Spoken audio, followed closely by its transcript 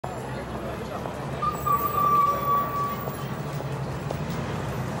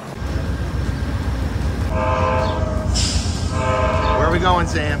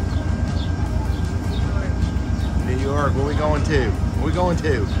going, Sam? New York. Where we going to? Where we going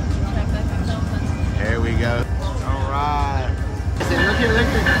to? There we go. All right. Look here, look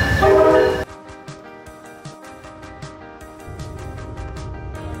here.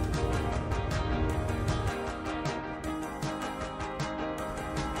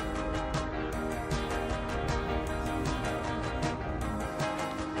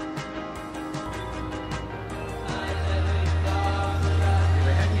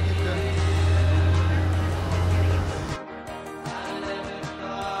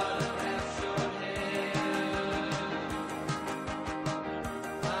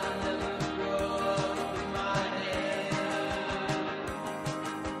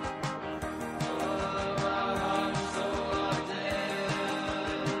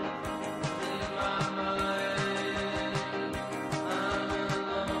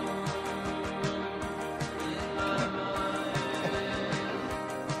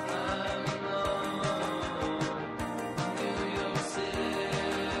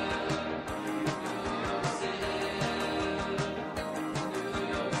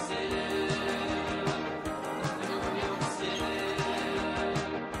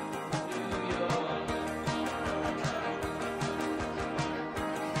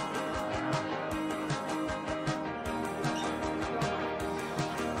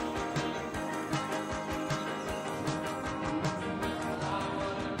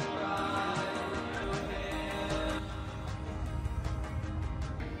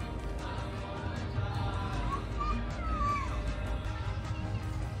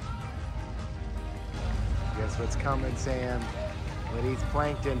 Guess what's coming, Sam? What eats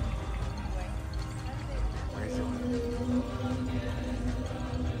plankton? Where's it?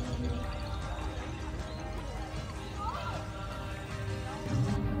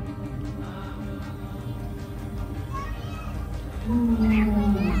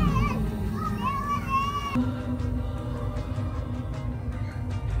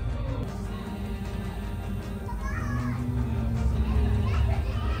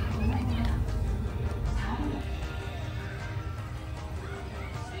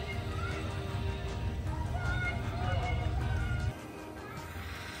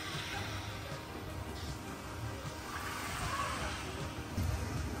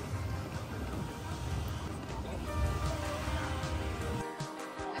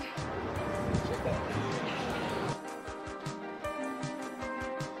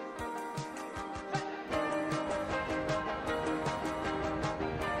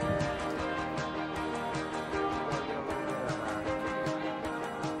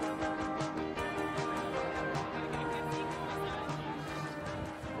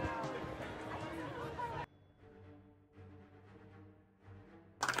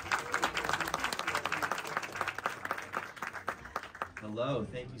 Hello,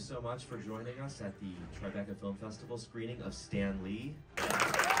 thank you so much for joining us at the Tribeca Film Festival screening of Stan Lee. This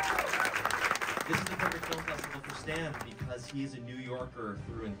is the perfect film festival for Stan because he is a New Yorker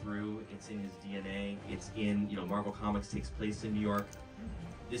through and through. It's in his DNA. It's in, Marvel Comics takes place in New York.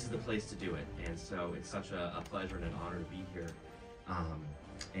 This is the place to do it. And so it's such a pleasure and an honor to be here.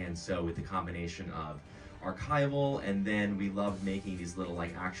 And so with the combination of archival, and then we loved making these little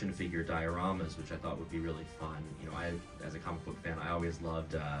action figure dioramas, which I thought would be really fun. I, as a comic book fan, I always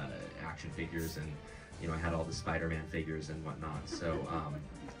loved action figures, and I had all the Spider-Man figures and whatnot. So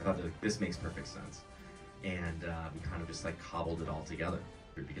I thought that this makes perfect sense, and we kind of just cobbled it all together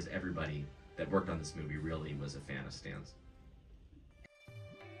because everybody that worked on this movie really was a fan of Stan's.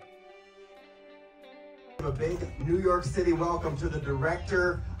 A big New York City welcome to the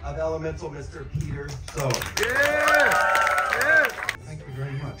director of Elemental, Mr. Peter Sohn. Yeah! Thank you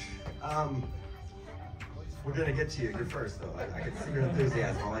very much. We're gonna get to you. You're first, though. I can see your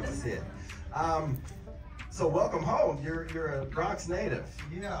enthusiasm. I like to see it. So welcome home. You're a Bronx native.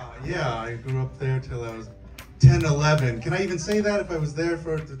 Yeah. I grew up there till I was 10, 11. Can I even say that if I was there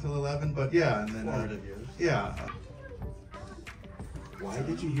till 11? But yeah, and then Formative years. yeah. Why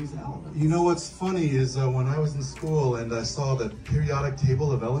did you use elements? You know what's funny is when I was in school and I saw the periodic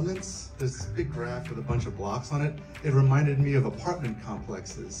table of elements, there's this big graph with a bunch of blocks on it. It reminded me of apartment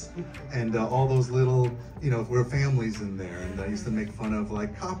complexes and all those little, where families in there. And I used to make fun of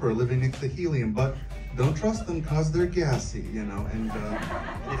copper living next to helium, but don't trust them because they're gassy, And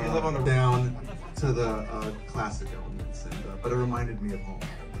if you live on the down to the classic elements, but it reminded me of home.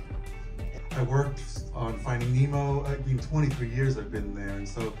 I worked on Finding Nemo. 23 years I've been there, and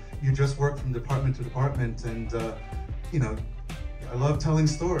so you just work from department to department, and I love telling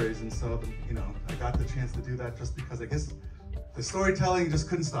stories, and so I got the chance to do that just because I guess the storytelling just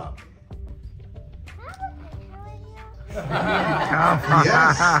couldn't stop.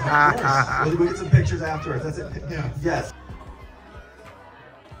 Yes, of course. We'll get some pictures afterwards. That's it. Yeah. Yes.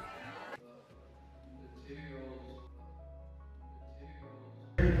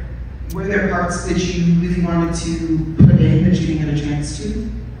 Were there parts that you really wanted to put in that you didn't get a chance to?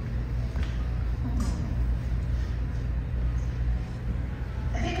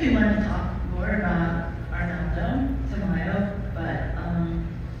 I think we wanted to talk more about Hurtado, but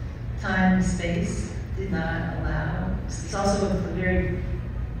time and space did not allow. It's also a very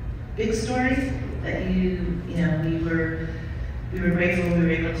big story that we were grateful we were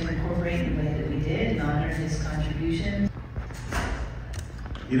able to incorporate in the way that we did and honor his contribution.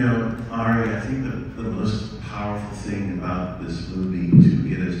 You know, Ari, I think the most powerful thing about this movie to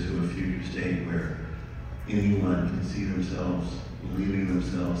get us to a future state where anyone can see themselves, believing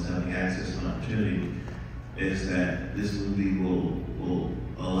themselves, having access and opportunity, is that this movie will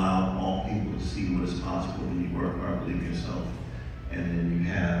allow all people to see what is possible when you work hard, believe in yourself. And then you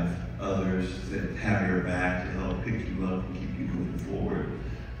have others that have your back to help pick you up and keep you moving forward.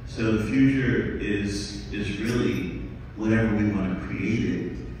 So the future is really whatever we want to create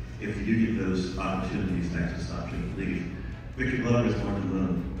it, if you do get those opportunities and access opportunities to leave. Victor Glover is going to the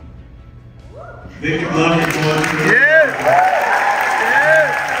moon. Victor Glover is going to the moon.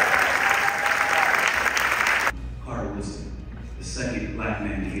 Carter was the second black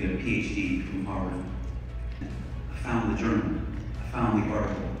man to get a PhD from Harvard. I found the journal, I found the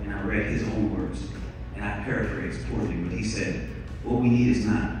article, and I read his own words, and I paraphrased poorly, but he said, what we need is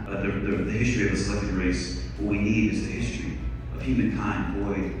not the history of a selected race. What we need is the history of humankind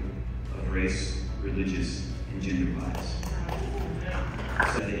void of race, religious, and gender bias.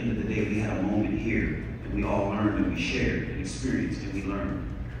 So at the end of the day, we had a moment here, and we all learned, and we shared, and experienced, and we learned.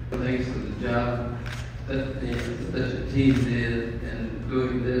 Thanks for the job that the team did in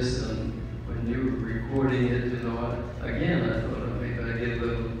doing this, and when you were recording it, again, I thought maybe I'd get a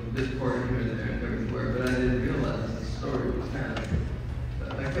little bit part here and there and everywhere, but I didn't realize the story was kind of,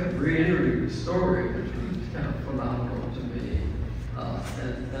 I kept reiterating the story, which was kind of phenomenal to me.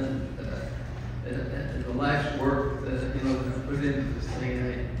 And the life's work that I put into this thing,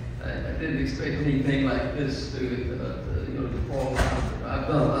 I didn't expect anything like this to fall out. I've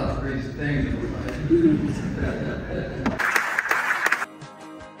done a lot of crazy things in my life.